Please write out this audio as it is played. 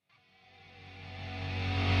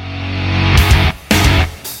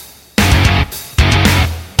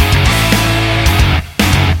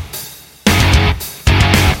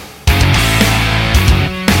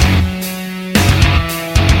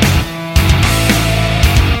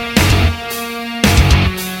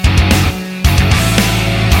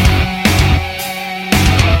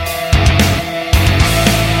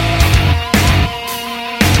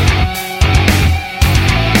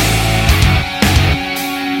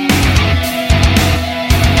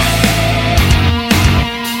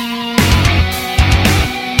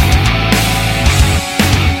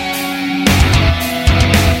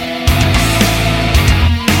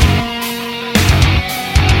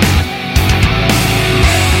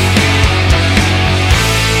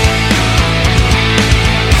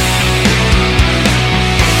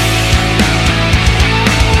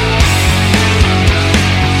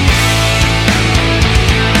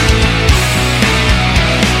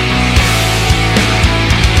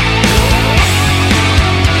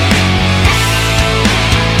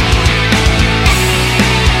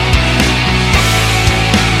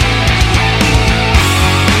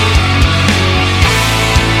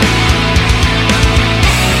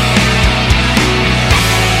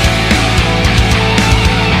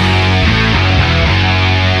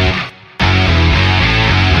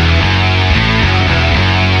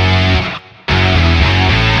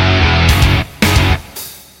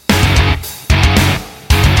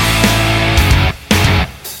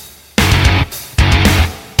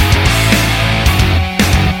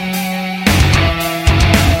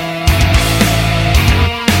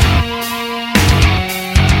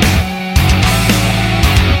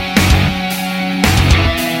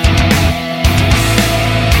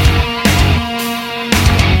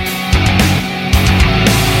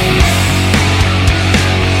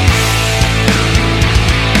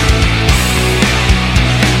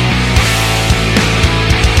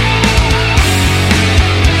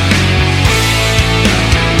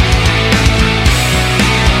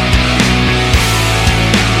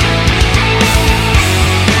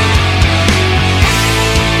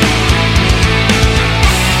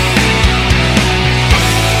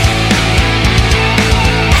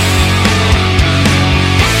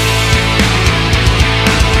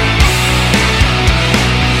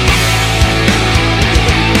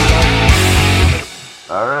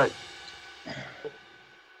All right.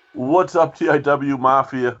 What's up, TIW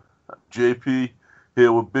Mafia? JP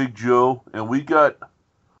here with Big Joe, and we got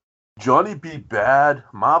Johnny B. Bad,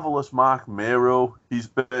 Marvelous Marc Mero. He's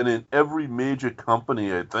been in every major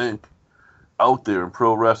company, I think, out there in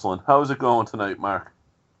pro wrestling. How's it going tonight, Mark?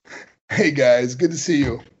 Hey guys, good to see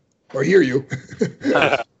you or hear you.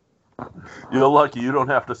 You're lucky you don't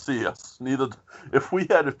have to see us. If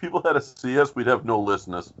people had to see us, we'd have no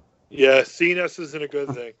listeners. Yeah, seeing us isn't a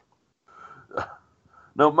good thing.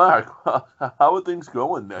 Now, Mark, how are things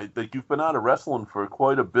going? I think you've been out of wrestling for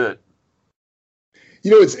quite a bit.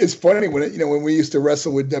 It's funny when we used to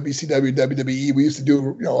wrestle with WCW, WWE, we used to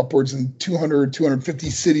do upwards in 200, 250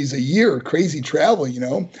 cities a year, crazy travel,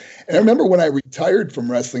 And I remember when I retired from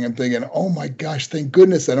wrestling, I'm thinking, oh my gosh, thank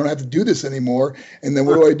goodness I don't have to do this anymore. And then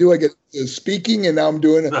what do? I get speaking, and now I'm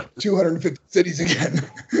doing 250 cities again.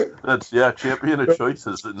 That's champion of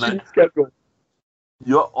choices.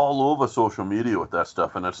 You're all over social media with that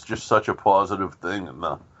stuff, and it's just such a positive thing. And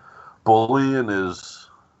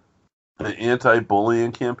the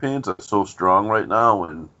anti-bullying campaigns are so strong right now,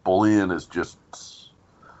 and bullying is just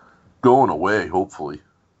going away, hopefully.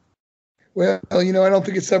 Well, I don't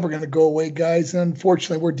think it's ever going to go away, guys. And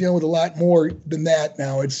unfortunately, we're dealing with a lot more than that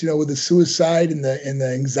now. It's, with the suicide and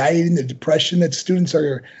the anxiety and the depression that students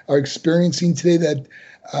are experiencing today that,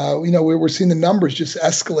 we're seeing the numbers just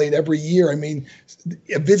escalate every year. I mean,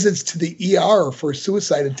 visits to the ER for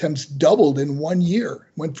suicide attempts doubled in 1 year.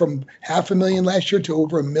 Went from 500,000 last year to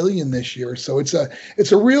over 1 million this year. So it's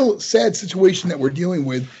a real sad situation that we're dealing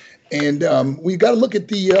with. And we got to look at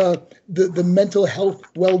the mental health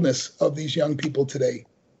wellness of these young people today.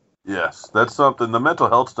 Yes, that's something. The mental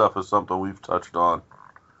health stuff is something we've touched on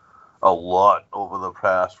a lot over the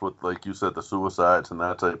past with, like you said, the suicides and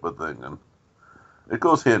that type of thing. And it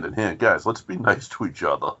goes hand in hand. Guys, let's be nice to each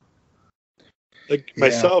other. Like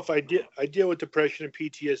myself, I deal with depression and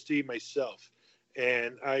PTSD myself.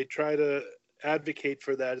 And I try to advocate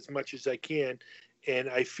for that as much as I can. And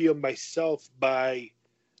I feel myself by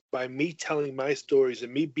me telling my stories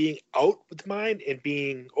and me being out with mine and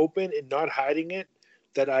being open and not hiding it,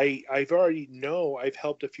 that I've already I've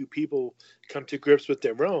helped a few people come to grips with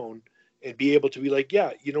their own and be able to be like,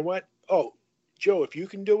 yeah, you know what? Oh, Joe, if you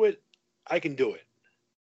can do it, I can do it.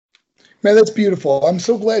 Man, that's beautiful. I'm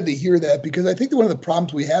so glad to hear that, because I think that one of the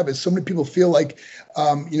problems we have is so many people feel like,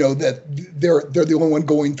 that they're the only one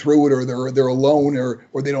going through it, or they're alone,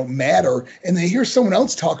 or they don't matter. And they hear someone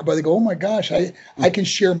else talk about it, they go, oh my gosh, I can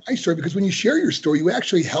share my story. Because when you share your story, you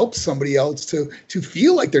actually help somebody else to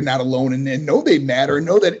feel like they're not alone and know they matter and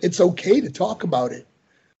know that it's okay to talk about it.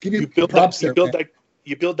 Give you props there.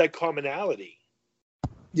 You build that commonality.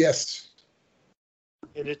 Yes.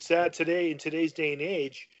 And it's sad today, in today's day and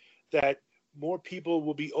age, that more people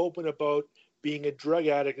will be open about being a drug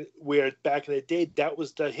addict, where back in the day, that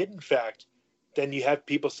was the hidden fact. Then you have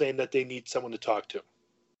people saying that they need someone to talk to.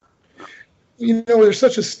 There's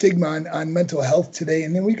such a stigma on mental health today,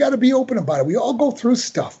 and then we got to be open about it. We all go through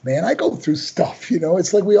stuff, man. I go through stuff,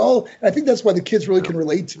 It's like I think that's why the kids really can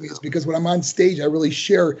relate to me, is because when I'm on stage, I really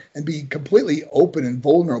share and be completely open and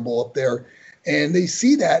vulnerable up there. And they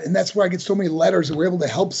see that, and that's why I get so many letters, and we're able to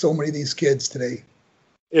help so many of these kids today.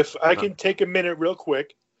 If I can take a minute real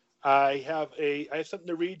quick, I have something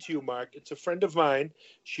to read to you, Mark. It's a friend of mine.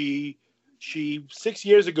 She 6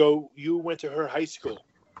 years ago, you went to her high school.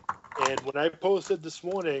 And when I posted this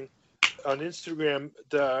morning on Instagram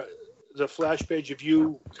the flash page of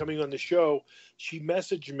you coming on the show, she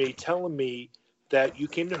messaged me telling me that you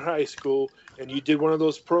came to her high school and you did one of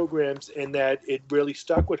those programs, and that it really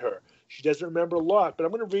stuck with her. She doesn't remember a lot, but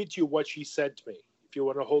I'm going to read to you what she said to me. If you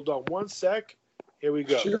want to hold on one sec. Here we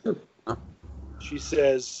go. Sure. She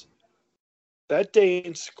says, that day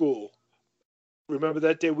in school, remember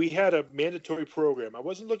that day we had a mandatory program. I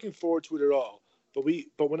wasn't looking forward to it at all.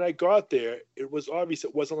 But when I got there, it was obvious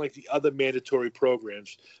it wasn't like the other mandatory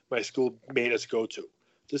programs my school made us go to.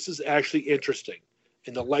 This is actually interesting.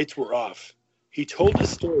 And the lights were off. He told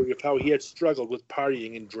his story of how he had struggled with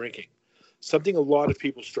partying and drinking, something a lot of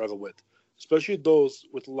people struggle with, especially those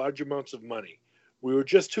with large amounts of money. We were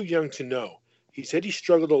just too young to know. He said he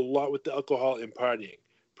struggled a lot with the alcohol and partying.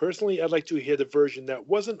 Personally, I'd like to hear the version that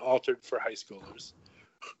wasn't altered for high schoolers.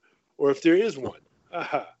 Or if there is one.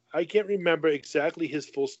 I can't remember exactly his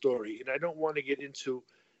full story, and I don't want to get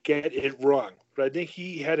it wrong. But I think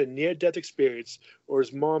he had a near-death experience, or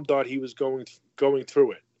his mom thought he was going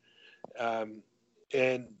through it.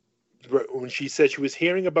 And when she said she was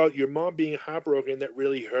hearing about your mom being heartbroken, that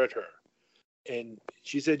really hurt her. And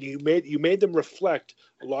she said you made them reflect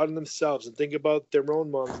a lot on themselves and think about their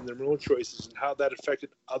own moms and their own choices and how that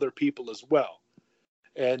affected other people as well.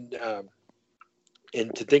 and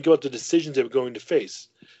to think about the decisions they were going to face.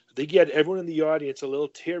 I think he had everyone in the audience a little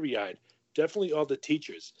teary-eyed, definitely all the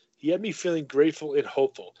teachers. He had me feeling grateful and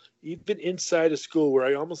hopeful, even inside a school where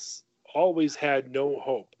I almost always had no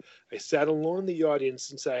hope. I sat alone in the audience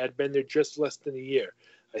since I had been there just less than a year.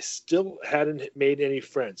 I still hadn't made any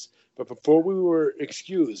friends, but before we were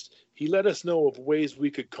excused, he let us know of ways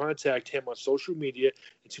we could contact him on social media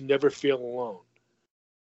and to never feel alone.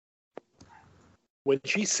 When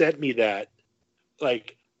she sent me that,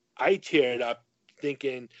 like, I teared up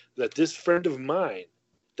thinking that this friend of mine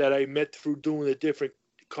that I met through doing the different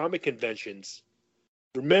comic conventions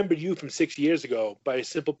remembered you from 6 years ago by a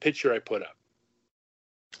simple picture I put up.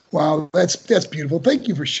 Wow, that's beautiful. Thank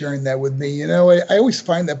you for sharing that with me. You know, I always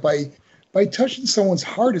find that by touching someone's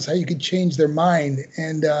heart is how you can change their mind,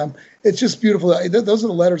 and it's just beautiful. Those are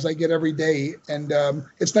the letters I get every day, and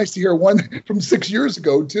it's nice to hear one from 6 years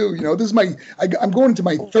ago too. You know, this is I'm going into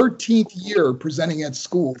my 13th year presenting at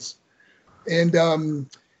schools, and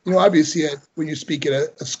you know, obviously, when you speak at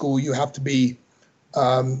a school, you have to be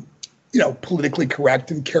you know, politically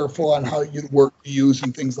correct and careful on how you word you use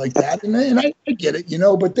and things like that. And I get it, you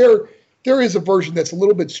know, but there is a version that's a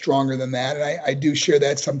little bit stronger than that. And I do share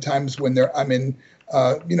that sometimes when I'm in,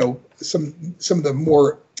 you know, some of the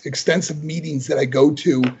more extensive meetings that I go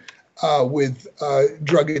to with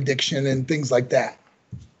drug addiction and things like that.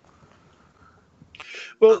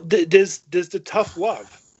 Well, there's the tough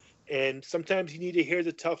love. And sometimes you need to hear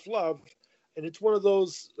the tough love. And it's one of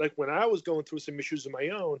those, like when I was going through some issues of my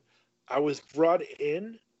own, I was brought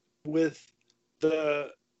in with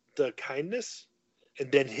the kindness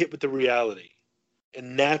and then hit with the reality.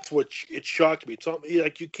 And that's what it shocked me. So,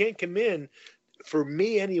 like, you can't come in, for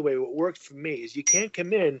me anyway, what worked for me is you can't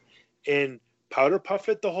come in and powder puff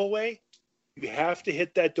it the whole way. You have to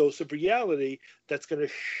hit that dose of reality that's going to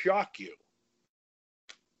shock you.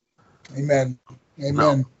 Amen. Amen.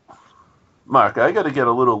 No. Mark, I got to get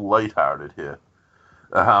a little lighthearted here,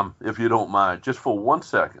 if you don't mind, just for 1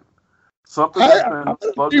 second. Something that's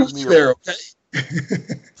been bugging me there,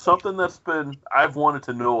 okay? Something that's been I've wanted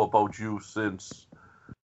to know about you since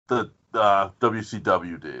the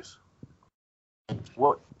WCW days.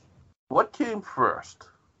 What came first?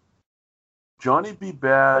 Johnny B.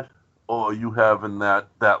 Bad, or you having that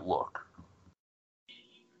look?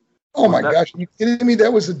 Oh my gosh, are you kidding me?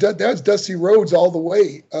 That was Dusty Rhodes all the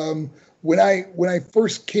way. When I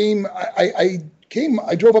first came, I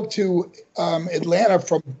drove up to Atlanta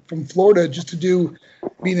from Florida just to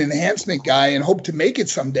be an enhancement guy and hope to make it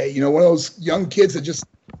someday. You know, one of those young kids that just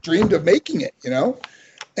dreamed of making it, you know.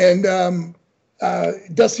 And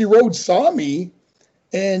Dusty Rhodes saw me,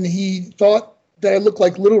 and he thought that I looked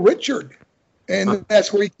like Little Richard. And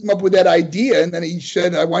that's where he came up with that idea. And then he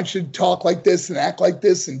said, I want you to talk like this and act like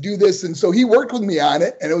this and do this. And so he worked with me on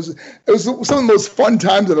it. And it was some of the most fun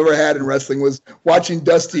times I've ever had in wrestling was watching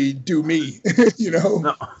Dusty do me, you know?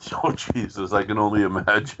 No. Oh, Jesus. I can only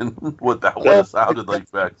imagine what that would have sounded like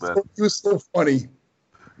back then. It was so funny.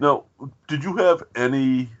 No, did you have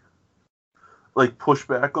any, like,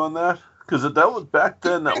 pushback on that? Because that was back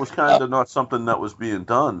then, that was kind of not something that was being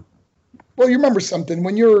done. Well, you remember something.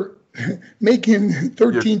 When you're making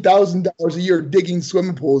 $13,000 a year digging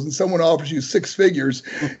swimming pools and someone offers you six figures,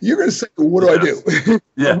 you're going to say, well, what do I do?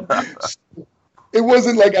 Yeah. It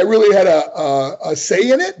wasn't like I really had a say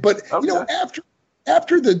in it, but you know,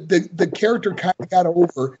 after the character kind of got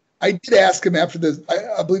over, I did ask him after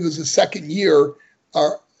I believe it was the second year,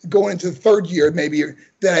 going into the third year maybe,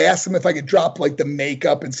 that I asked him if I could drop like the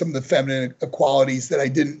makeup and some of the feminine qualities that I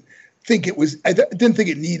didn't think it was. I didn't think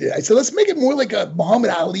it needed. I said, let's make it more like a Muhammad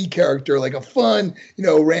Ali character, like a fun, you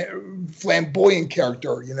know, flamboyant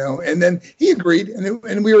character, you know. And then he agreed,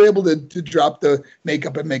 and we were able to drop the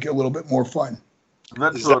makeup and make it a little bit more fun. And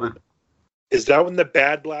that's sort of. Is that when the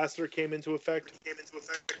Bad Blaster came into effect?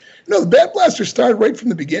 No, the Bad Blaster started right from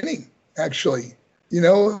the beginning, actually. You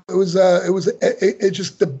know, it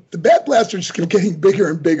just the Bad Blaster just kept getting bigger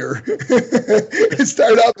and bigger. It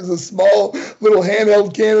started out as a small little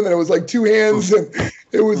handheld cannon, and it was like two hands, and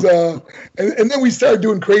it was and then we started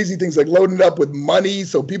doing crazy things like loading it up with money,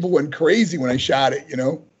 so people went crazy when I shot it. You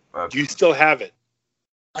know. Do you still have it?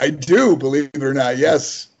 I do, believe it or not.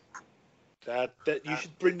 Yes. That you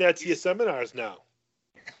should bring that to your seminars now.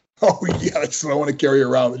 Oh yeah, that's what I want to carry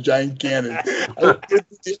around, the giant cannon.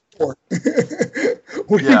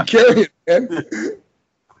 What are you carrying, man?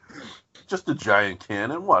 Just a giant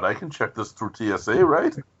cannon. What? I can check this through TSA,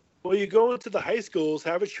 right? Well, you go into the high schools,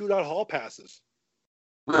 have it shoot out hall passes.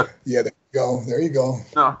 Yeah, there you go. There you go.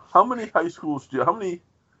 Now, how many high schools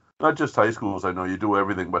not just high schools, I know you do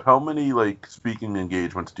everything, but how many, like, speaking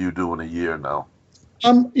engagements do you do in a year now?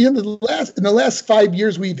 In the last 5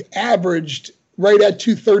 years, we've averaged right at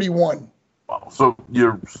 231. Wow. So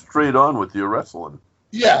you're straight on with your wrestling.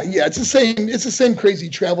 Yeah, it's the same. It's the same crazy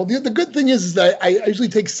travel. The good thing is that I usually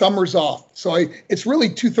take summers off, so it's really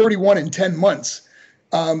 231 in 10 months.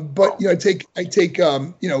 But I take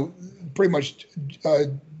pretty much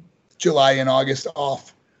July and August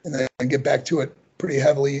off, and then I get back to it pretty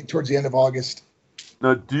heavily towards the end of August.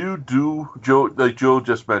 Now, do you do, Joe, like Joe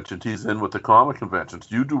just mentioned, he's in with the comic conventions.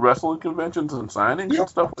 Do you do wrestling conventions and signings and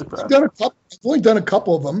stuff like that? I've only done a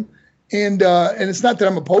couple of them, and it's not that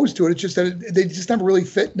I'm opposed to it. It's just that they just never really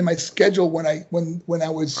fit into my schedule when I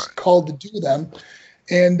was called to do them.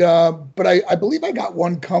 And but I believe I got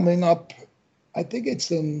one coming up. I think it's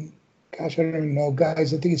in, gosh, I don't even know,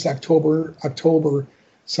 guys. I think it's October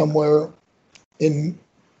somewhere in.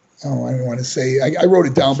 Oh, I don't want to say. I wrote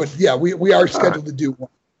it down, but yeah, we are scheduled to do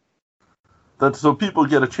one. That's so people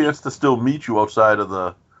get a chance to still meet you outside of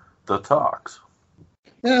the talks.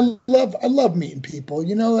 Man, I love meeting people.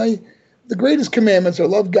 The greatest commandments are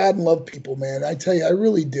love God and love people, man. I tell you, I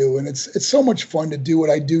really do, and it's so much fun to do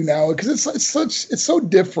what I do now because it's so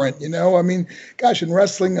different. I mean, gosh, in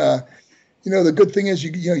wrestling, the good thing is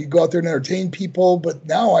you go out there and entertain people, but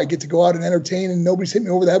now I get to go out and entertain, and nobody's hit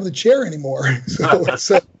me over the head with a chair anymore. So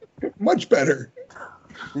it's much better.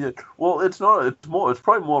 Yeah, well, it's not. It's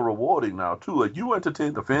probably more rewarding now too. Like you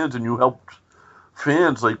entertain the fans, and you helped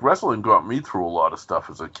fans. Like wrestling got me through a lot of stuff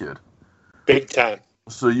as a kid. Big time.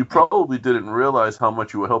 So you probably didn't realize how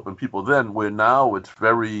much you were helping people then. Where now it's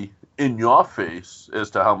very in your face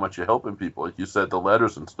as to how much you're helping people. Like you said, the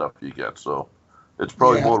letters and stuff you get. So it's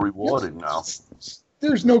probably more rewarding now.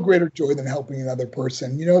 There's no greater joy than helping another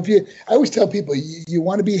person. I always tell people, you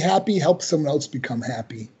want to be happy, help someone else become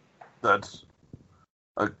happy. That's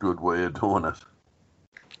a good way of doing it.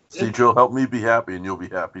 See, Joe, help me be happy, and you'll be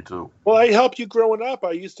happy too. Well, I helped you growing up.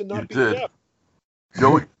 I used to not be deaf.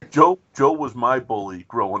 Joe was my bully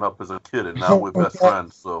growing up as a kid, and now we're best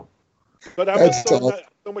friends. So, but I was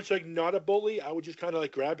so much like not a bully. I would just kind of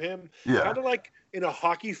like grab him, kind of like in a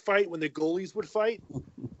hockey fight when the goalies would fight.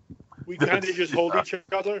 We kind of just hold each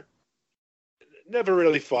other. Never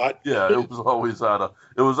really fought. Yeah, it was always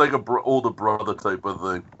it was like older brother type of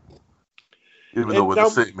thing. Even though we're the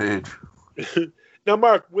same age. Now,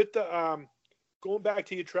 Mark, with the going back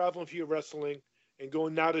to your traveling for your wrestling and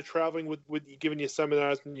going now to traveling with giving your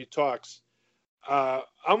seminars and your talks,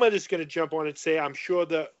 I'm just going to jump on and say I'm sure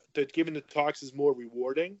that giving the talks is more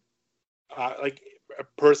rewarding, like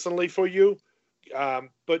personally for you.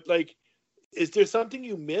 But like, is there something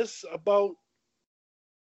you miss about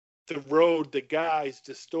the road, the guys,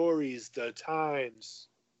 the stories, the times?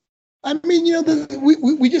 I mean,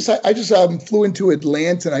 I just flew into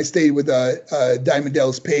Atlanta and I stayed with Diamond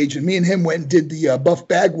Dallas Page, and me and him went and did the Buff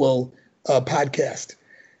Bagwell podcast.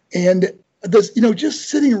 And just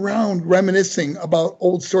sitting around reminiscing about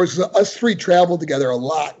old stories. Us three traveled together a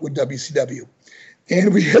lot with WCW,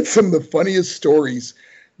 and we had some of the funniest stories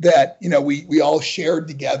that we all shared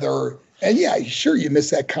together. And yeah, sure, you miss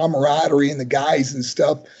that camaraderie and the guys and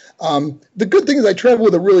stuff. The good thing is I travel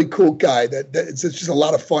with a really cool guy that it's just a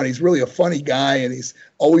lot of fun. He's really a funny guy, and he's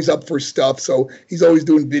always up for stuff. So he's always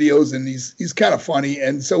doing videos, and he's kind of funny.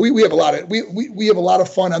 And so we have a lot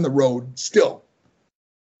of fun on the road still.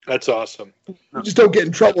 That's awesome. We just don't get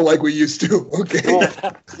in trouble like we used to. Okay.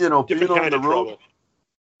 Well, being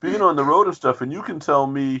on the road and stuff, and you can tell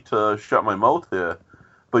me to shut my mouth here,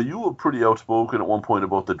 but you were pretty outspoken at one point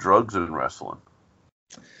about the drugs in wrestling.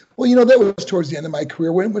 Well, that was towards the end of my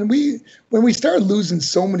career when we started losing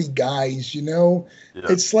so many guys.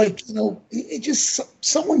 It's like it just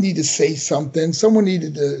someone needed to say something. Someone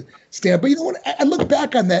needed to stand up. But you know what? I look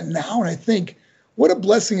back on that now and I think what a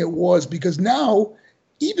blessing it was, because now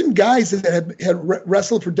even guys that had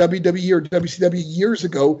wrestled for WWE or WCW years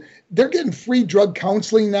ago, they're getting free drug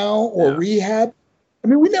counseling now or rehab. I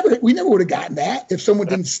mean, we never would have gotten that if someone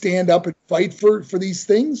didn't stand up and fight for these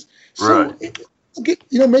things. So. Right.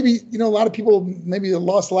 Maybe a lot of people maybe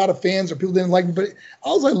lost a lot of fans or people didn't like me, but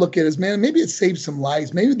all I look at is, man, maybe it saved some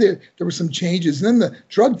lives. Maybe there were some changes. And then the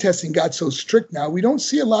drug testing got so strict now. We don't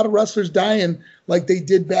see a lot of wrestlers dying like they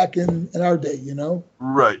did back in our day,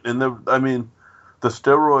 Right. And the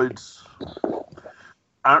steroids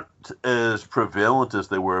aren't as prevalent as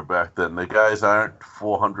they were back then. The guys aren't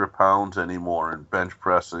 400 pounds anymore and bench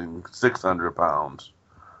pressing 600 pounds.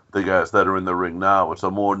 The guys that are in the ring now, it's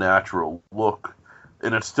a more natural look.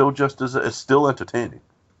 And it's still it's still entertaining.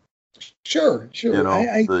 Sure.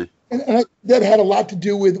 That had a lot to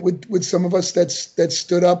do with some of us that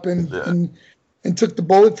stood up and and took the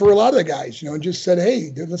bullet for a lot of the guys, and just said,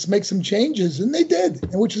 hey, let's make some changes. And they did,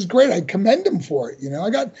 and which is great. I commend them for it. I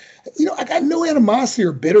got no animosity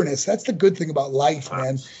or bitterness. That's the good thing about life,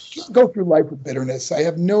 man. You can't go through life with bitterness. I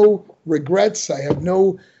have no regrets. I have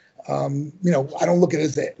no, I don't look at it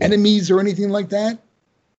as the enemies or anything like that.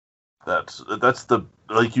 That's the,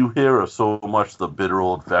 like, you hear so much the bitter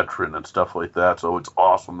old veteran and stuff like that. So it's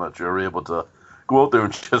awesome that you're able to go out there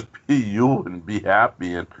and just be you and be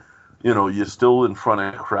happy. And, you're still in front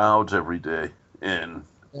of crowds every day and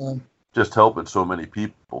just helping so many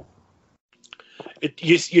people.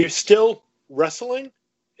 You're still wrestling.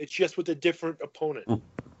 It's just with a different opponent.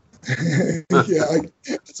 Yeah,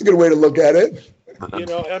 that's a good way to look at it.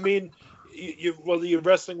 Whether you're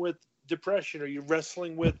wrestling with depression or you're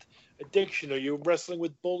wrestling with addiction or you're wrestling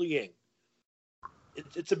with bullying,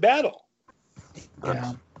 it's a battle.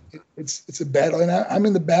 Yeah, it's a battle, and I'm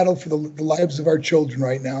in the battle for the lives of our children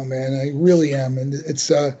right now, man. I really am, and it's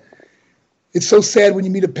so sad when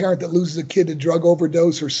you meet a parent that loses a kid to drug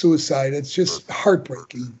overdose or suicide. It's just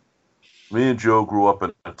heartbreaking. Me and Joe grew up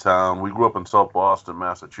in a town. We grew up in South Boston,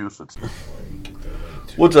 Massachusetts.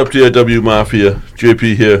 What's up, TIW Mafia?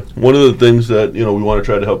 JP here. One of the things that, we want to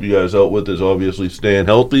try to help you guys out with is obviously staying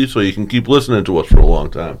healthy so you can keep listening to us for a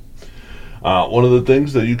long time. One of the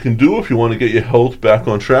things that you can do if you want to get your health back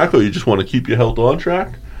on track or you just want to keep your health on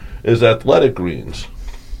track is Athletic Greens.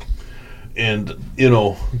 And,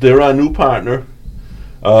 they're our new partner.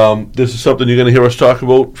 This is something you're going to hear us talk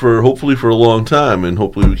about hopefully for a long time, and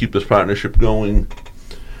hopefully we keep this partnership going.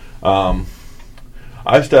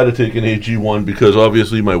 I started taking AG1 because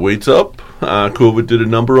obviously my weight's up. COVID did a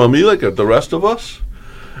number on me like the rest of us.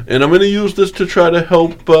 And I'm going to use this to try to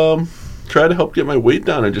help get my weight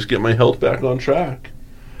down and just get my health back on track.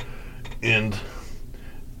 And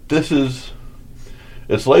it's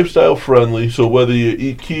lifestyle friendly, so whether you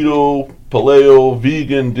eat keto, paleo,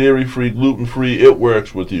 vegan, dairy-free, gluten-free, it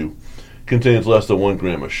works with you. Contains less than 1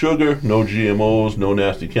 gram of sugar, no GMOs, no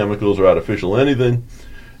nasty chemicals or artificial anything.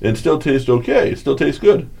 And still tastes okay. It still tastes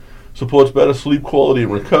good. Supports better sleep quality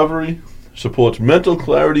and recovery. Supports mental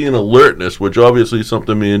clarity and alertness, which obviously is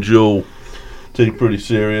something me and Joe take pretty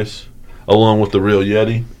serious, along with the Real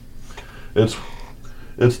Yeti. It's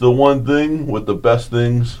the one thing with the best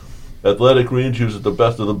things. Athletic Greens uses the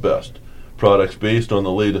best of the best. Products based on the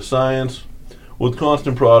latest science, with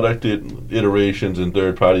constant product iterations and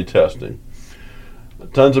third-party testing.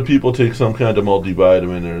 Tons of people take some kind of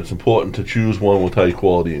multivitamin, and it's important to choose one with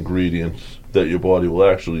high-quality ingredients that your body will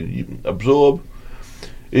actually absorb.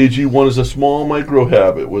 AG1 is a small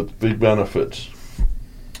micro-habit with big benefits.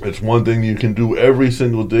 It's one thing you can do every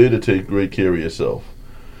single day to take great care of yourself.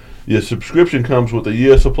 Your subscription comes with a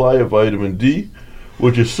year supply of vitamin D,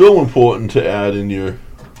 which is so important to add in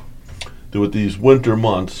with these winter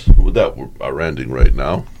months that are ending right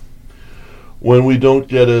now, when we don't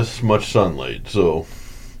get as much sunlight. So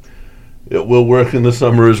it will work in the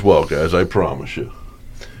summer as well, guys, I promise you.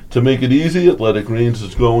 To make it easy, Athletic Greens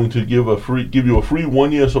is going to give you a free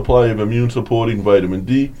 1-year supply of immune-supporting vitamin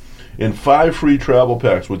D and 5 free travel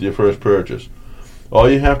packs with your first purchase. All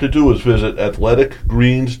you have to do is visit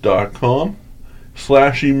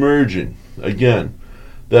athleticgreens.com/emerging. Again,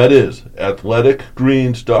 that is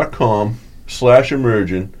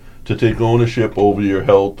athleticgreens.com/emerging to take ownership over your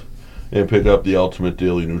health and pick up the ultimate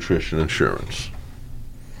daily nutrition insurance.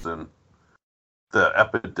 And the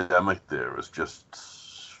epidemic there is just,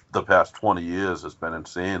 the past 20 years has been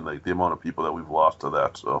insane, like the amount of people that we've lost to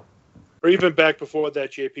that. So, or even back before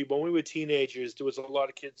that, JP, when we were teenagers, there was a lot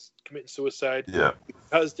of kids committing suicide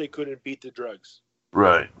because they couldn't beat the drugs.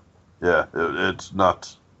 Right. Yeah, it's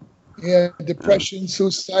nuts. Yeah, depression,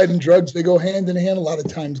 suicide, and drugs, they go hand in hand a lot of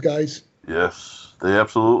times, guys. Yes, they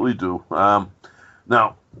absolutely do.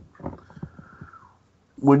 Now,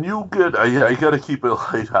 when you get, I got to keep it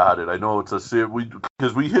lighthearted. I know it's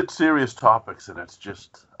because we hit serious topics, and it's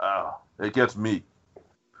just, it gets me.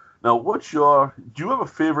 Now, do you have a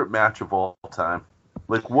favorite match of all time?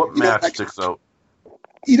 Like, what match sticks out?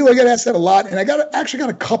 I got asked that a lot, and I actually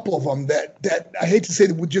got a couple of them that I hate to say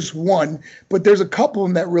that with just one, but there's a couple of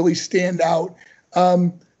them that really stand out.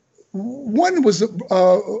 One was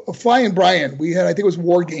Fly and Brian. We had, I think it was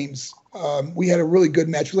War Games. We had a really good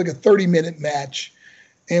match. It was like a 30-minute match,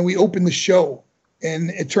 and we opened the show,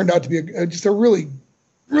 and it turned out to be just a really,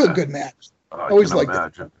 really good match. I always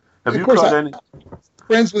liked it. Have you caught any?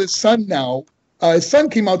 Friends with his son now. His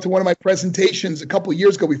son came out to one of my presentations a couple of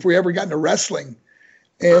years ago before he ever got into wrestling.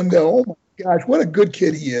 And oh my gosh, what a good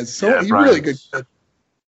kid he is! So he's really good kid.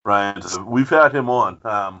 Ryan, we've had him on.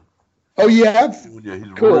 Oh, you have? Yeah, he's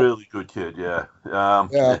a really good kid. Yeah.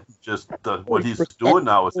 Just what he's doing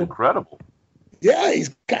now is incredible. Yeah, he's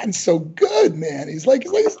gotten so good, man. He's like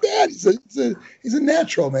his dad. He's a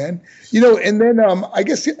natural, man. And then I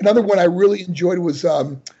guess another one I really enjoyed was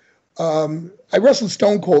I wrestled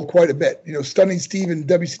Stone Cold quite a bit. Stunning Steve in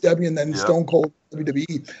WCW and then Stone Cold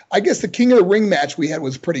WWE. I guess the King of the Ring match we had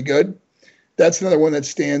was pretty good. That's another one that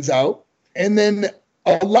stands out. And then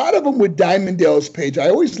a lot of them with Diamond Dallas Page. I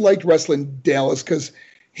always liked wrestling Dallas because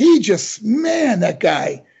that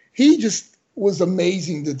guy, he just was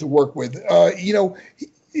amazing to work with.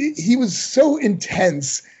 He was so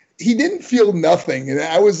intense. He didn't feel nothing. And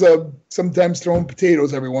I was sometimes throwing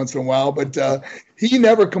potatoes every once in a while, but he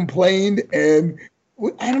never complained. And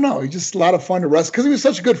I don't know, he's just a lot of fun to wrestle because he was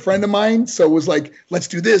such a good friend of mine. So it was like, let's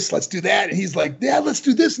do this, let's do that. And he's like, yeah, let's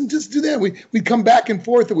do this and just do that. We'd come back and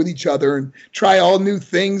forth with each other and try all new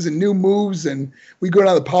things and new moves. And we'd go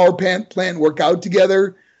down to the power plant and work out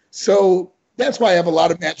together. So that's why I have a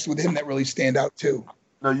lot of matches with him that really stand out too.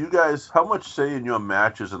 Now, you guys, how much say in your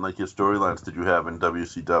matches and like your storylines did you have in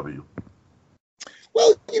WCW?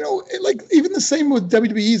 Well, like even the same with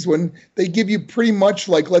WWE's when they give you pretty much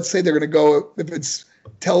like, let's say they're going to go, if it's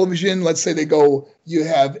television, let's say they go, you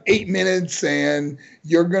have 8 minutes and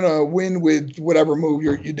you're going to win with whatever move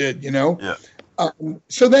you did, Yeah.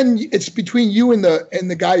 So then it's between you and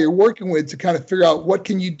the guy you're working with to kind of figure out what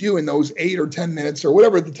can you do in those 8 or 10 minutes or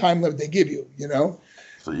whatever the time limit they give you,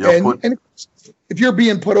 So and if you're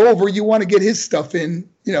being put over, you want to get his stuff in,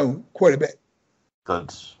 quite a bit.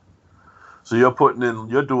 So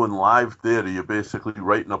you're doing live theater. You're basically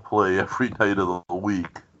writing a play every night of the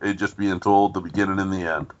week and just being told the beginning and the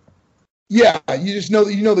end. Yeah, you just know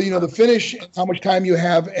the finish, and how much time you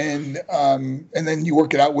have, and then you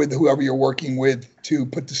work it out with whoever you're working with to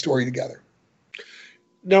put the story together.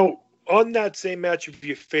 Now, on that same match of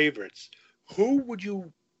your favorites, who would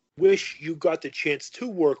you wish you got the chance to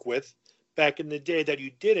work with back in the day that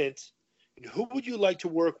you didn't, and who would you like to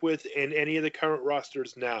work with in any of the current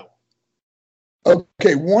rosters now?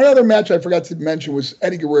 Okay, one other match I forgot to mention was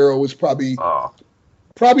Eddie Guerrero was probably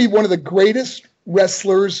one of the greatest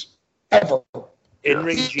wrestlers ever.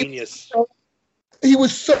 In-ring genius. He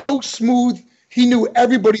was so smooth. He knew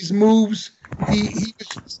everybody's moves. He was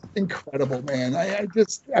just incredible, man. I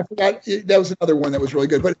forgot that was another one that was really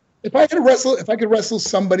good. But if I could wrestle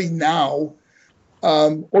somebody now,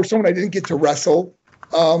 or someone I didn't get to wrestle,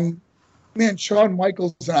 man, Shawn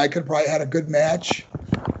Michaels and I could probably had a good match.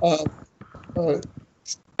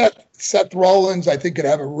 Seth Rollins, I think, could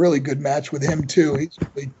have a really good match with him too. He's a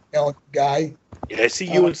really talented guy. Yeah, I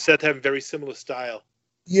see you and Seth have very similar style.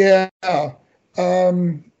 Yeah. Let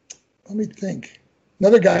me think.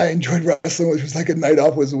 Another guy I enjoyed wrestling, which was like a night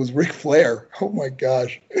off, was Ric Flair. Oh my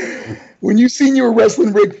gosh. When you were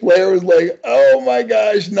wrestling Ric Flair, it was like, oh my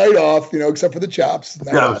gosh, night off, except for the chops.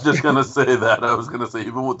 I was just going to say that. I was going to say,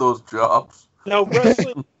 even with those chops. Now,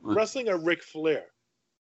 wrestling a Ric Flair,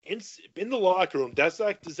 in the locker room, does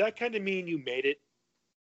that kind of mean you made it?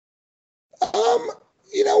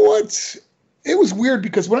 You know what? It was weird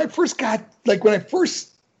because when I first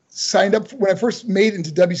signed up, when I first made it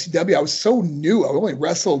into WCW, I was so new. I only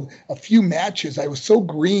wrestled a few matches. I was so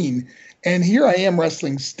green. And here I am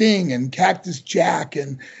wrestling Sting and Cactus Jack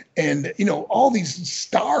and all these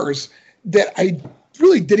stars that I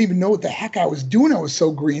really didn't even know what the heck I was doing. I was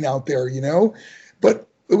so green out there, But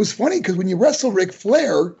it was funny because when you wrestle Ric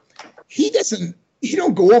Flair, he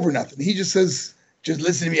don't go over nothing. He just says, just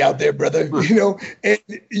listen to me out there, brother, and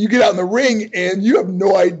you get out in the ring and you have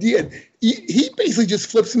no idea. He basically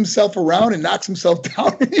just flips himself around and knocks himself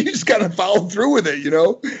down and you just kind of follow through with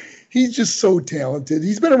it, He's just so talented.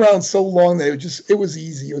 He's been around so long that it was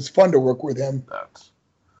easy. It was fun to work with him.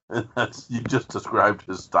 That's you just described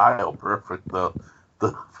his style perfect.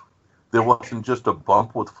 There wasn't just a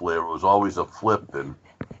bump with Flair. It was always a flip. And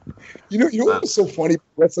what was so funny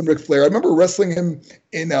wrestling Ric Flair? I remember wrestling him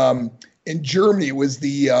in Germany. It was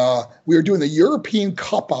we were doing the European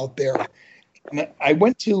Cup out there. And I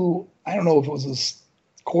went to, I don't know if it was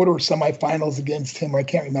a quarter or semifinals against him, or I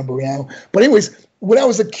can't remember now. But anyways, when I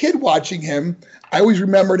was a kid watching him, I always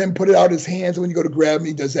remembered him put it out his hands. When you go to grab him,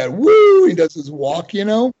 he does that woo, he does his walk,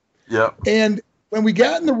 Yeah. And when we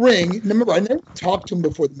got in the ring, remember, I never talked to him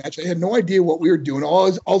before the match. I had no idea what we were doing.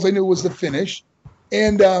 All I knew was the finish.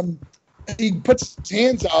 And he puts his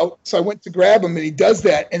hands out, so I went to grab him, and he does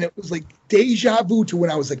that, and it was like deja vu to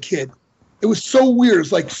when I was a kid. It was so weird. It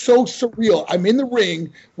was like so surreal. I'm in the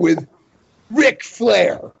ring with Ric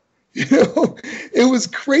Flair. It was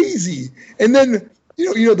crazy. And then,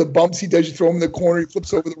 the bumps he does, you throw him in the corner, he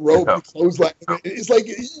flips over the rope, he clothesline. It's like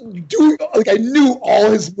I knew all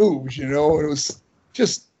his moves, and it was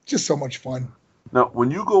just so much fun. Now, when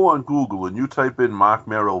you go on Google and you type in Marc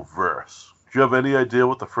Mero verse, Do you have any idea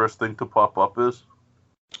what the first thing to pop up is?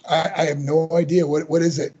 I have no idea. What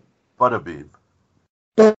is it? Butterbean.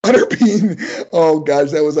 Butterbean. Oh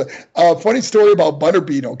gosh, that was a funny story about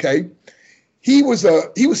Butterbean. Okay, he was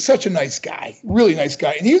such a nice guy, really nice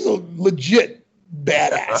guy, and he was a legit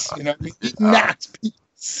badass. You know, I mean, he knocked people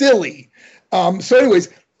silly. So, anyways,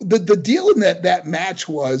 the deal in that match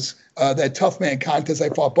was that tough man contest I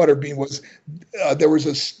fought Butterbean was there was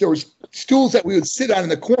stools that we would sit on in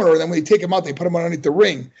the corner, and then when they take them out, they put them underneath the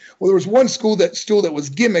ring. Well, there was one stool that was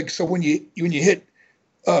gimmick, so when you hit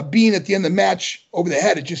Bean at the end of the match over the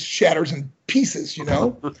head, it just shatters in pieces, you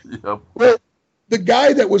know? Yep. Well, the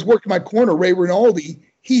guy that was working my corner, Ray Rinaldi,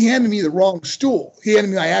 he handed me the wrong stool. He handed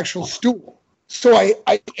me my actual stool. So I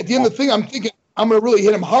at the end of the thing, I'm thinking, I'm going to really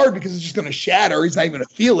hit him hard because it's just going to shatter. He's not even going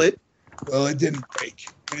to feel it. Well, it didn't break.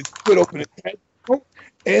 It split open his head.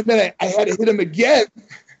 And then I had to hit him again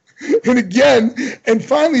and again. And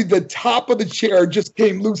finally, the top of the chair just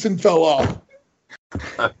came loose and fell off.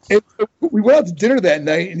 And so we went out to dinner that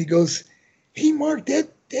night, and he goes, "Hey, Mark, that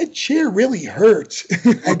chair really hurts."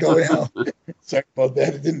 I go, "Well, sorry about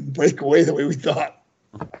that. It didn't break away the way we thought."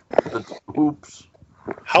 Oops.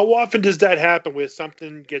 How often does that happen where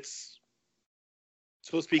something gets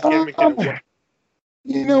supposed to be gimmick?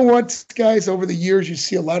 You know what, guys? Over the years, you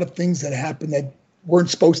see a lot of things that happen that weren't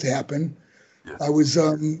supposed to happen. Yes.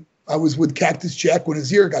 I was with Cactus Jack when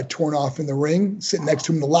his ear got torn off in the ring, sitting next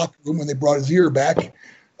to him in the locker room when they brought his ear back.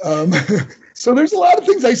 So there's a lot of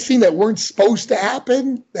things I've seen that weren't supposed to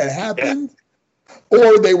happen that happened,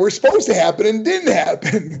 or they were supposed to happen and didn't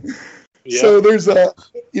happen. Yeah. So there's I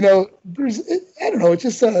don't know. It's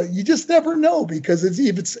just you just never know because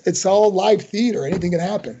it's all live theater. Anything can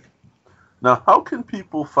happen. Now, how can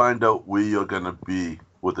people find out where you're going to be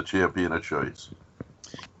with the Champion of Choice?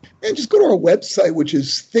 And just go to our website, which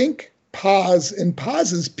is ThinkPoz, and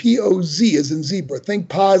Poz is P-O-Z as in zebra,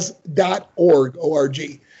 thinkpoz.org,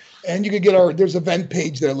 O-R-G. And you can get there's an event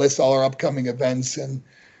page that lists all our upcoming events, and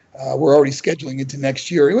we're already scheduling into next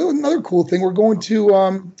year. And another cool thing, we're going to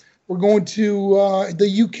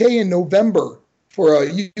the UK in November for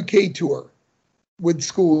a UK tour with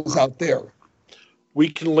schools out there. We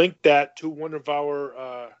can link that to one of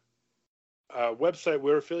our website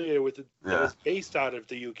we're affiliated with that is based out of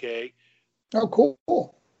the UK. Oh,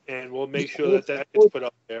 cool. And we'll make sure that gets put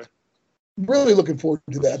up there. Really looking forward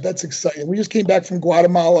to that. That's exciting. We just came back from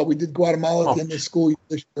Guatemala. We did Guatemala at the end of school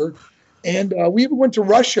this year. And we even went to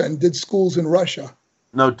Russia and did schools in Russia.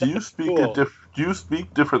 Now, do you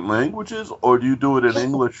speak different languages, or do you do it in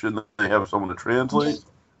English and they have someone to translate?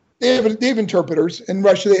 They have interpreters. In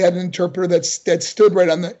Russia, they had an interpreter that stood right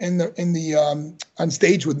on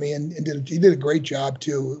stage with me and he did a great job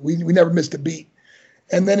too. We never missed a beat.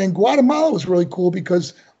 And then in Guatemala it was really cool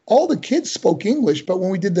because all the kids spoke English, but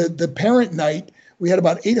when we did the parent night, we had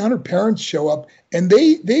about 800 parents show up, and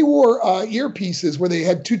they wore earpieces where they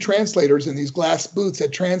had two translators in these glass booths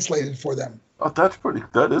that translated for them. Oh,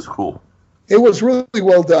 that is cool. It was really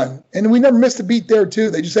well done. And we never missed a beat there,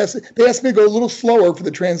 too. They asked me to go a little slower for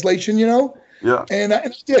the translation, you know? Yeah. And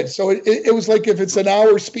I did. So it was like if it's an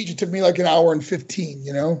hour speech, it took me like an hour and 15,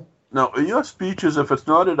 you know? Now, in your speeches, if it's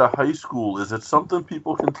not at a high school, is it something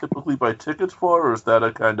people can typically buy tickets for, or is that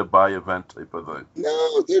a kind of buy event type of thing?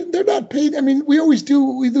 No, they're not paid. I mean, we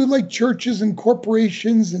do like churches and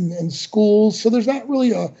corporations and schools. So there's not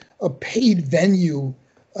really a paid venue,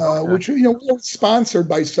 which, we're sponsored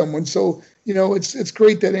by someone. So, it's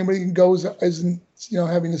great that anybody can go isn't,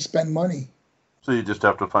 having to spend money. So you just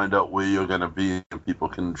have to find out where you're going to be, and people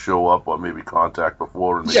can show up or maybe contact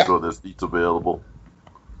before and make sure there's seats available.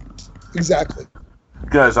 Exactly.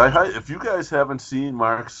 Guys, if you guys haven't seen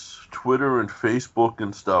Mark's Twitter and Facebook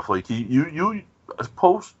and stuff, like you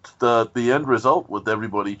post the end result with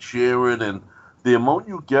everybody cheering, and the amount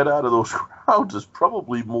you get out of those crowds is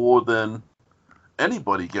probably more than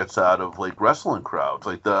anybody gets out of like wrestling crowds,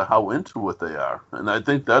 like how into it they are. And I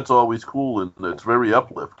think that's always cool, and it's very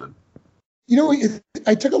uplifting.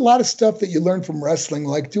 I took a lot of stuff that you learn from wrestling,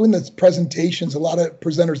 like doing the presentations. A lot of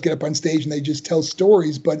presenters get up on stage and they just tell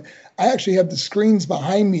stories, but I actually have the screens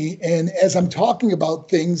behind me, and as I'm talking about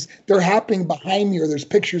things, they're happening behind me, or there's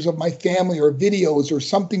pictures of my family or videos or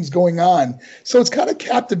something's going on. So it's kind of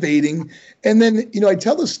captivating. And then, I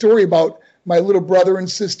tell the story about my little brother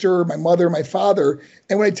and sister, my mother, my father.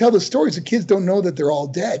 And when I tell the stories, the kids don't know that they're all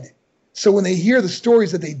dead. So when they hear the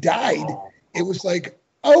stories that they died, it was like,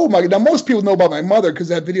 oh my God. Now, most people know about my mother because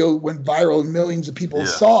that video went viral and millions of people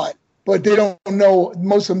saw it, but they don't know,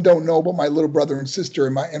 most of them don't know about my little brother and sister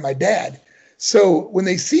and my dad. So when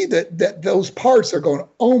they see that those parts, they're going,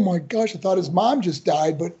 "Oh my gosh, I thought his mom just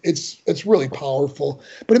died," but it's really powerful.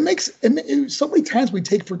 But so many times we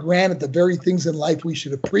take for granted the very things in life we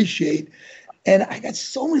should appreciate. And I got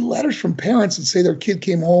so many letters from parents that say their kid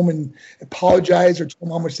came home and apologized or told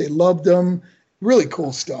them how much they loved them. Really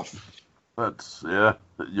cool stuff.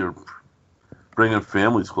 You're bringing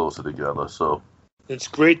families closer together. So it's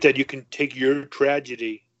great that you can take your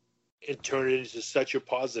tragedy and turn it into such a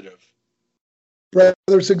positive. Brother,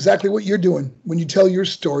 it's exactly what you're doing when you tell your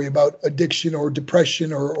story about addiction or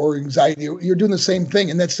depression or anxiety. You're doing the same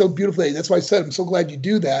thing, and that's so beautiful. That's why I said I'm so glad you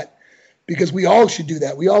do that, because we all should do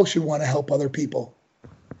that. We all should want to help other people.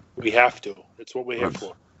 We have to. It's what we're here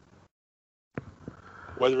for.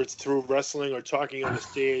 Whether it's through wrestling or talking on the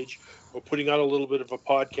stage or putting out a little bit of a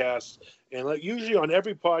podcast. And like usually on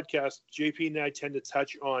every podcast, JP and I tend to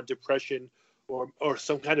touch on depression or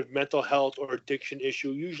some kind of mental health or addiction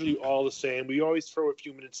issue, usually all the same. We always throw a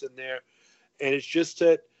few minutes in there. And it's just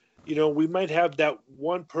that, we might have that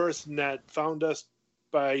one person that found us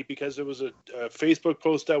because it was a Facebook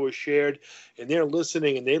post that was shared, and they're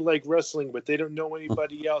listening and they like wrestling, but they don't know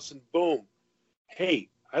anybody else. And boom, hey,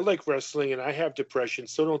 I like wrestling and I have depression.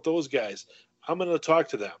 So don't those guys. I'm going to talk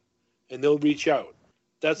to them and they'll reach out.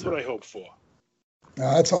 That's what I hope for.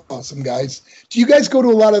 That's awesome, guys. Do you guys go to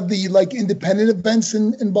a lot of the independent events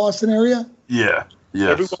in Boston area? Yeah.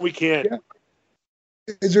 Yes. Everyone we can.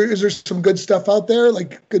 Yeah. Is there some good stuff out there,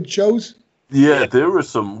 like good shows? Yeah, there is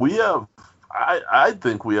some. We have, I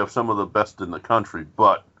think we have some of the best in the country,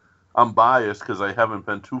 but I'm biased because I haven't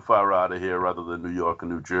been too far out of here other than New York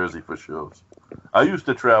and New Jersey for shows. I used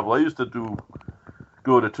to travel. I used to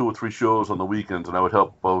go to 2 or 3 shows on the weekends, and I would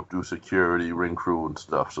help out do security, ring crew, and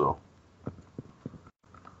stuff, so.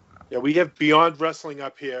 Yeah, we have Beyond Wrestling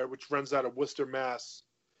up here, which runs out of Worcester, Mass.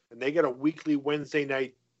 And they got a weekly Wednesday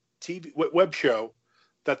night TV web show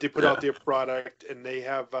that they put out their product, and they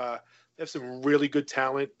have some really good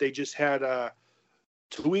talent. They just had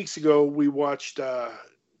 2 weeks ago we watched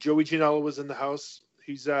Joey Janela was in the house.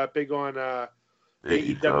 He's big on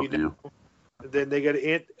AEW now. And then they got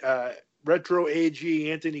Retro AG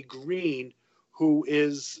Anthony Green, who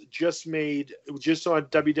is just on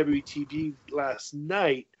WWE TV last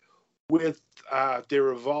night with their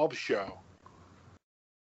Evolve show.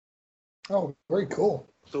 Oh, very cool.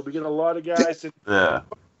 So we get a lot of guys.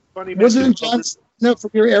 Funny. Wasn't John Cena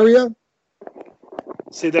from your area?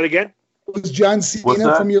 Say that again? Was John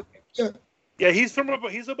Cena from your area? Yeah, he's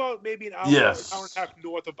about maybe an hour, hour and a half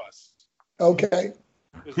north of us. Okay.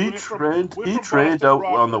 He trained out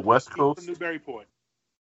on the West Coast. From Newburyport.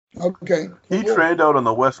 Okay. He trained out on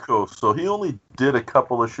the West Coast, so he only did a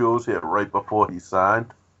couple of shows here right before he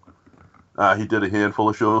signed. He did a handful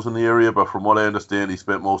of shows in the area, but from what I understand, he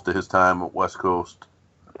spent most of his time at West Coast.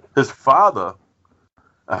 His father,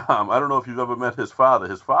 I don't know if you've ever met his father.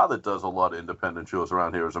 His father does a lot of independent shows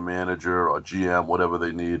around here as a manager or GM, whatever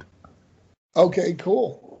they need. Okay,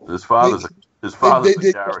 cool. His father's a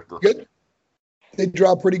character. Good? They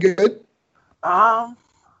draw pretty good? 200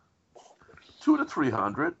 to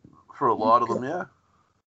 300 for a lot of them, yeah.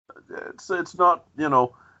 It's not,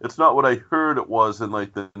 it's not what I heard it was in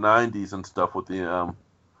like the 90s and stuff with the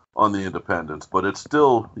on the independents, but it's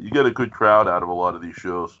still, you get a good crowd out of a lot of these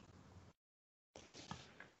shows.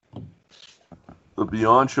 The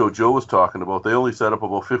Beyond show Joe was talking about, they only set up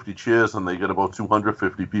about 50 chairs and they get about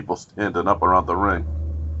 250 people standing up around the ring.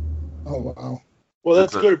 Oh, wow. Well,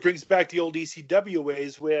 that's good. It brings back the old ECW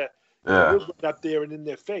ways where you're right up there and in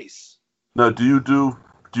their face. Now, do you do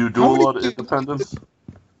a lot of independents?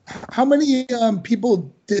 How many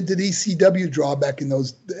people did ECW draw back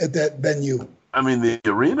at that venue? I mean, the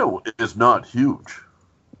arena is not huge.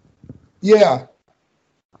 Yeah.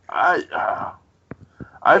 I've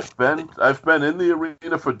been in the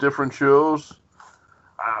arena for different shows.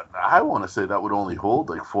 I want to say that would only hold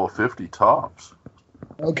like 450 tops.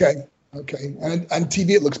 Okay. And on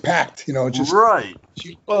TV it looks packed. It's just right.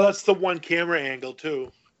 Well, that's the one camera angle too.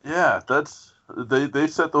 Yeah, they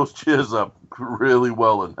set those chairs up really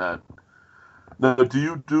well in that. Now, do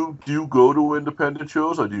you go to independent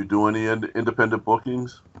shows or do you do any independent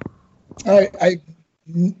bookings?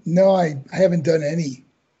 No, I haven't done any.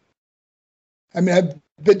 I mean, I've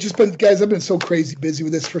been so crazy busy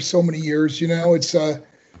with this for so many years. It's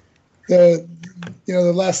the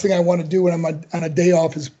last thing I want to do when I'm on a day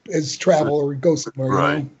off is travel or go somewhere.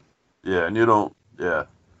 Right. Yeah, and you don't. Yeah.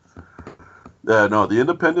 Yeah, no, the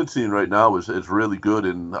independent scene right now is really good,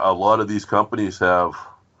 and a lot of these companies have,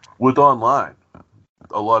 with online,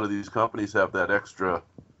 a lot of these companies have that extra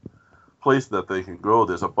place that they can go.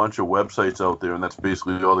 There's a bunch of websites out there, and that's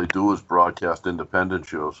basically all they do is broadcast independent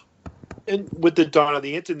shows. And with the dawn of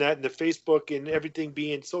the internet and the Facebook and everything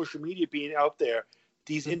being social media being out there,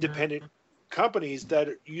 these independent companies that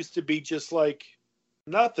used to be just like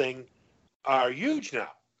nothing are huge now.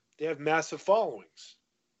 They have massive followings.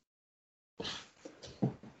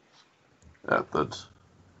 Yeah, that's.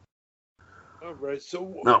 All right.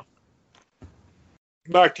 So, No.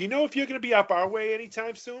 Mark, do you know if you're going to be up our way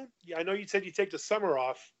anytime soon? Yeah, I know you said you take the summer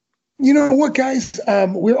off. You know what, guys?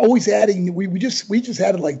 We're always adding. We just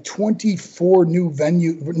added like 24 new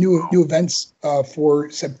events for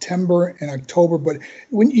September and October. But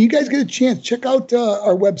when you guys get a chance, check out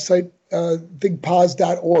our website,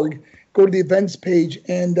 bigpause.org. Go to the events page,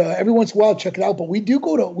 and every once in a while, check it out. But we do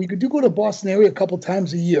go to Boston area a couple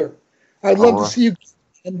times a year. I'd love to see you.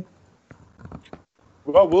 And,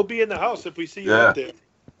 well, we'll be in the house if we see you up there.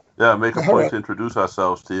 Yeah, make a point to introduce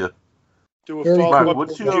ourselves to you. Do a follow-up. Mark,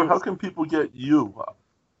 how can people get you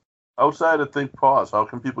outside of Think Pause? How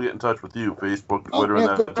can people get in touch with you? Facebook, Twitter, and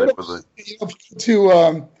that type of thing. To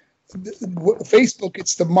Facebook,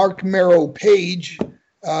 it's the Marc Mero page.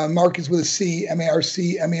 Mark is with a C,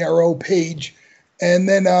 MARC, page. And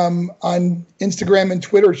then on Instagram and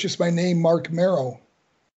Twitter, it's just my name, Marc Mero.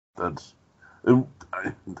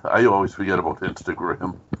 I always forget about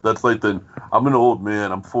Instagram. That's like I'm an old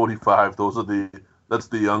man. I'm 45. That's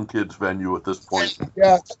the young kids venue at this point.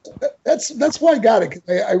 Yeah, that's why I got it. 'Cause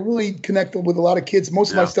I really connect with a lot of kids.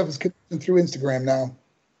 Most of my stuff is connected through Instagram now.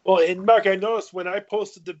 Well, and Mark, I noticed when I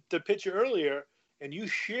posted the picture earlier and you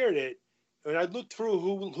shared it, and I looked through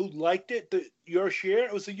who liked it, your share,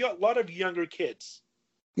 it was a lot of younger kids.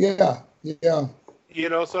 Yeah. You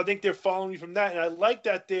know, so I think they're following you from that, and I like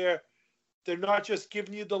that they're not just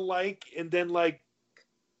giving you the like and then like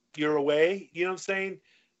you're away. You know what I'm saying?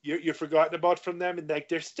 You're forgotten about from them, and like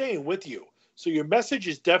they're staying with you. So your message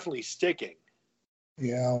is definitely sticking.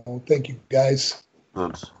 Yeah, well, thank you, guys.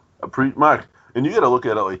 That's Mark, and you got to look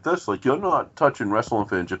at it like this: like you're not touching wrestling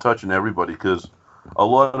fans, you're touching everybody. Because a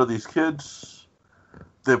lot of these kids,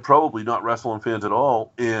 they're probably not wrestling fans at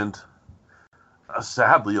all, and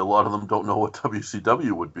sadly, a lot of them don't know what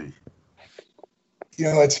WCW would be. You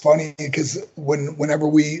know, it's funny because whenever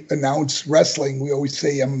we announce wrestling, we always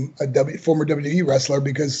say I'm a former WWE wrestler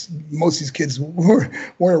because most of these kids weren't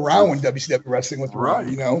around when WCW wrestling was around.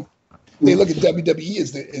 You know, they look at WWE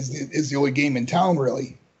as the only game in town,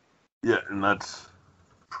 really. Yeah, and that's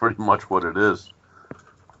pretty much what it is.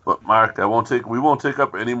 But Mark, we won't take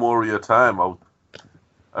up any more of your time. I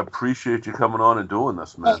appreciate you coming on and doing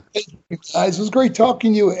this, man. Thank you, guys. It was great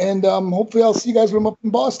talking to you, and hopefully I'll see you guys when I'm up in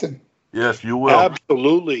Boston. Yes, you will.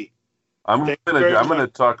 Absolutely. I'm gonna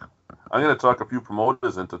talk a few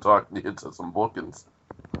promoters into talking into some bookings.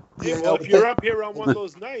 Yeah, well, if you're up here on one of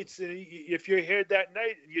those nights, and if you're here that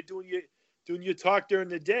night and you're doing your talk during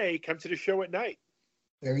the day, come to the show at night.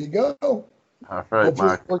 There you go. All right,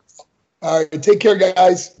 Mark. All right, take care,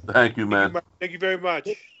 guys. Thank you, man. Thank you very much.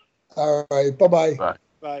 All right, bye-bye. Bye.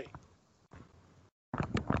 Bye.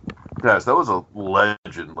 Guys, that was a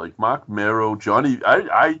legend. Like Marc Mero, Johnny.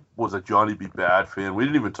 I was a Johnny B. Bad fan. We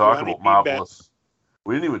didn't even talk about Marvelous.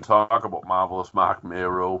 We didn't even talk about Marvelous Marc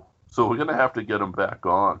Mero. So we're gonna have to get him back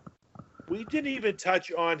on. We didn't even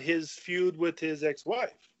touch on his feud with his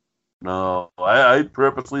ex-wife. No, I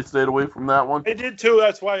purposely stayed away from that one. I did too.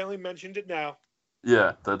 That's why I only mentioned it now.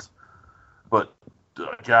 Yeah, but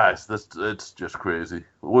guys, it's just crazy.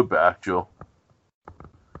 We're back, Joe.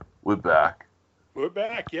 We're back. We're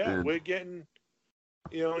back, yeah. And we're getting,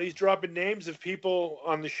 he's dropping names of people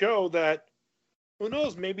on the show that, who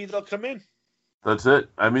knows, maybe they'll come in. That's it.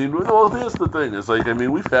 I mean, well, here's the thing. It's like,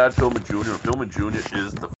 we've had Pillman Jr. Pillman Jr.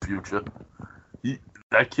 is the future.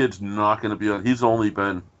 That kid's not going to be on. He's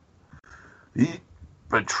been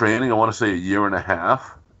training, I want to say, a year and a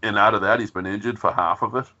half. And out of that, he's been injured for half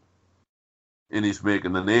of it. And he's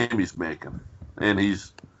making the name he's making. And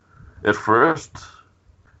at first,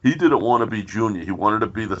 he didn't want to be junior. He wanted to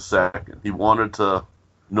be the second. He wanted to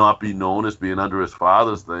not be known as being under his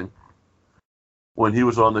father's thing. When he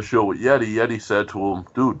was on the show with Yeti said to him,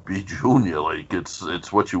 dude, be junior. Like,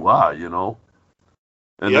 it's what you are, And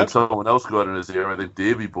then someone else got in his ear. I think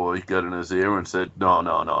Davey Boy got in his ear and said, no.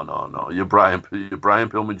 You're Brian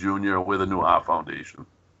Pillman Jr. and we're the New Art Foundation.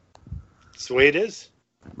 That's the way it is.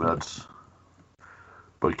 But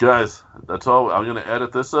guys, that's all. I'm going to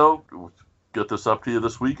edit this out. Get this up to you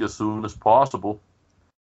this week as soon as possible.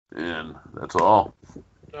 And that's all.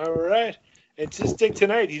 All right. It's his thing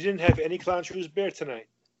tonight. You didn't have any Clown Shoes Beer tonight.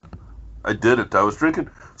 I didn't. I was drinking.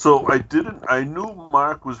 So I knew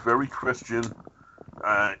Mark was very Christian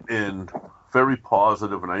and very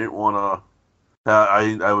positive, and I didn't want to.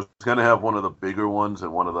 I was going to have one of the bigger ones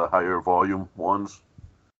and one of the higher volume ones.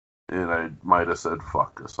 and I might have said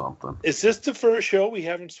fuck or something. Is this the first show we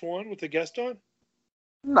haven't sworn with a guest on?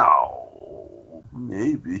 No,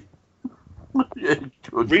 maybe. It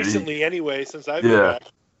could Recently, be. anyway, since I've been back.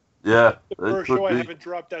 Yeah. The first show I haven't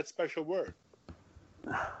dropped that special word.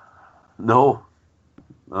 No.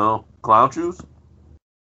 Clown shoes?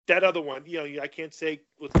 That other one, I can't say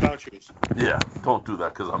with clown shoes. Yeah, don't do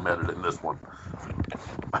that because I'm editing this one.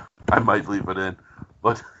 I might leave it in.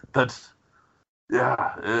 But it's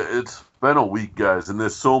been a week, guys, and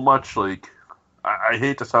there's so much, like, I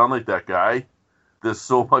hate to sound like that guy. There's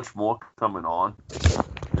so much more coming on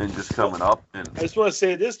and just coming up. And I just want to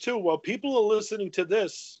say this, too. While people are listening to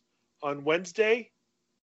this on Wednesday,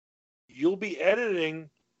 you'll be editing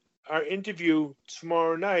our interview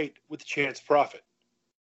tomorrow night with Chance Prophet.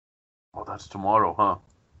 Oh, that's tomorrow, huh?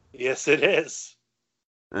 Yes, it is.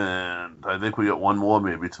 And I think we got one more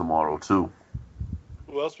maybe tomorrow, too.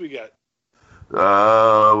 Who else we got?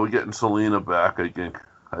 We're getting Selena back, I think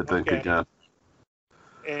Okay. again.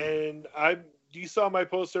 And you saw my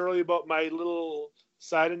post earlier about my little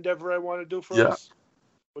side endeavor I want to do for us?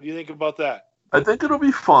 What do you think about that? I think it'll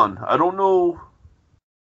be fun. I don't know.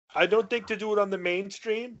 I don't think to do it on the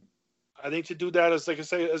mainstream. I think to do that as, like I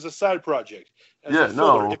say, as a side project. As a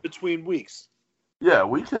filler in between weeks. Yeah,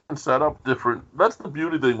 we can set up different. That's the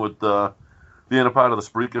beauty thing with being a part of the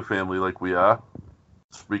Spreaker family like we are.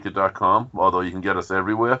 Spreaker.com. Although you can get us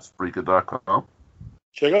everywhere. Spreaker.com.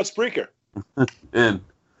 Check out Spreaker. And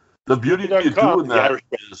the beauty of doing that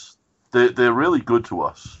is they're really good to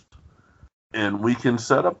us. And we can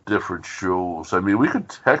set up different shows. I mean, we could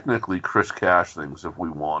technically Chris Cash things if we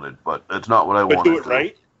wanted, but it's not what I want to do. But do it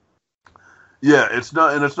right? Yeah, it's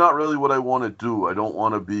not really what I want to do. I don't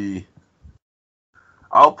want to be.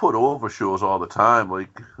 I'll put over shows all the time.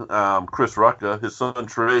 Like Chris Rucka, his son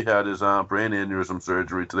Trey had his brain aneurysm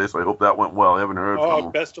surgery today, so I hope that went well. I haven't heard from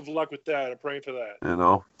him. Best of luck with that. I'm praying for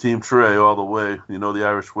that. Team Trey all the way. The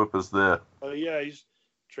Irish Whip is there. Oh yeah,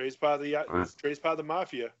 Trey's part of the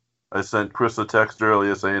mafia. I sent Chris a text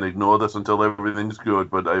earlier saying, ignore this until everything's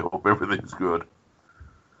good, but I hope everything's good.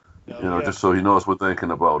 Just so he knows we're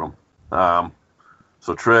thinking about him.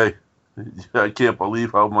 So Trey, I can't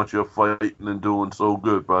believe how much you're fighting and doing so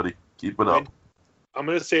good, buddy. Keep it up. I'm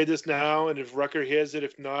going to say this now, and if Rucker hears it,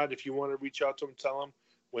 if not, if you want to reach out to him, tell him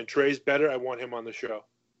when Trey's better, I want him on the show.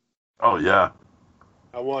 Oh, yeah.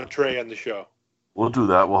 I want Trey on the show. We'll do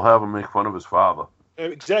that. We'll have him make fun of his father.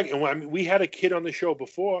 Exactly. I mean, we had a kid on the show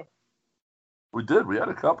before. We did. We had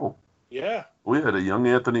a couple. Yeah. We had a young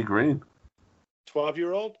Anthony Green.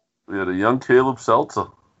 12-year-old? We had a young Caleb Seltzer.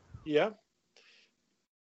 Yeah.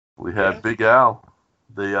 We had Big Al,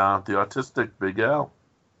 the autistic Big Al.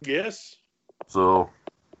 Yes. So,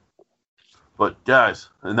 but guys,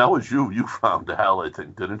 and that was you. You found Al, I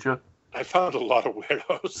think, didn't you? I found a lot of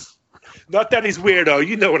weirdos. Not that he's weirdo.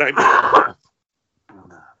 You know what I mean.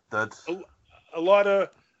 That's a lot of.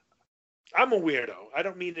 I'm a weirdo. I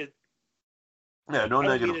don't mean it. Yeah, no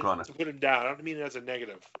negative connotation. To put him down. I don't mean it as a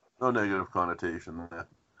negative. No negative connotation there.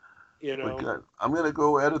 But I'm gonna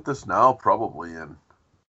go edit this now, probably, and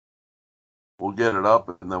we'll get it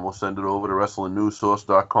up, and then we'll send it over to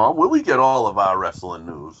WrestlingNewsSource.com, where we get all of our wrestling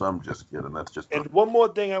news. I'm just kidding. That's just. And one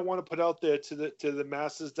more thing I want to put out there to the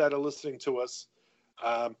masses that are listening to us.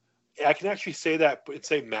 I can actually say that and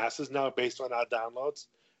say masses now based on our downloads.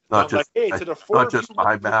 Not just like, hey, to the four not just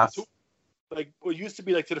my mass. Like what used to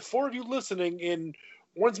be like to the four of you listening, and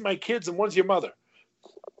one's my kids and one's your mother.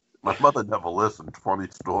 My mother never listened. Funny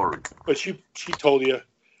story. But she told you.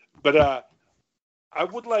 But I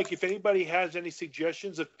would like, if anybody has any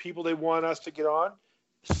suggestions of people they want us to get on,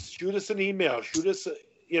 shoot us an email. Shoot us,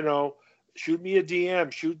 shoot me a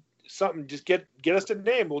DM. Shoot something. Just get us a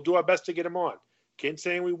name. We'll do our best to get them on. Can't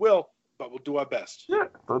say we will, but we'll do our best. Yeah,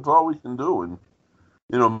 that's all we can do. And,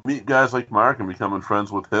 meet guys like Mark and becoming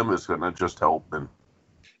friends with him is going to just help. And,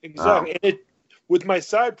 exactly. And with my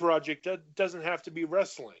side project, that doesn't have to be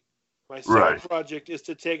wrestling. My side project is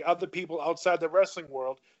to take other people outside the wrestling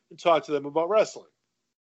world and talk to them about wrestling.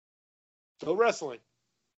 So wrestling.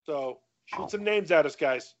 So shoot some names at us,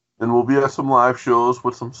 guys. And we'll be at some live shows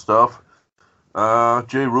with some stuff.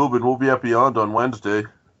 Jay Rubin will be at Beyond on Wednesday.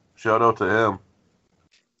 Shout out to him.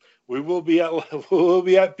 We will be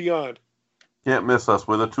at Beyond. Can't miss us.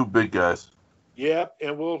 We're the two big guys. Yeah,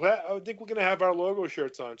 and I think we're gonna have our logo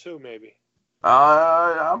shirts on too, maybe.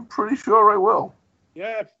 I'm pretty sure I will.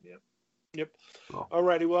 Yeah. Yep. So. All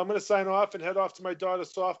righty. Well, I'm going to sign off and head off to my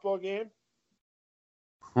daughter's softball game.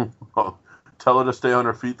 Tell her to stay on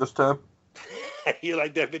her feet this time. You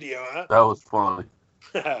like that video, huh? That was funny.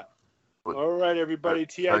 All right, everybody.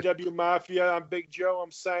 TIW Mafia. I'm Big Joe.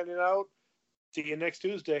 I'm signing out. See you next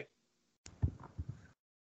Tuesday.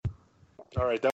 All right.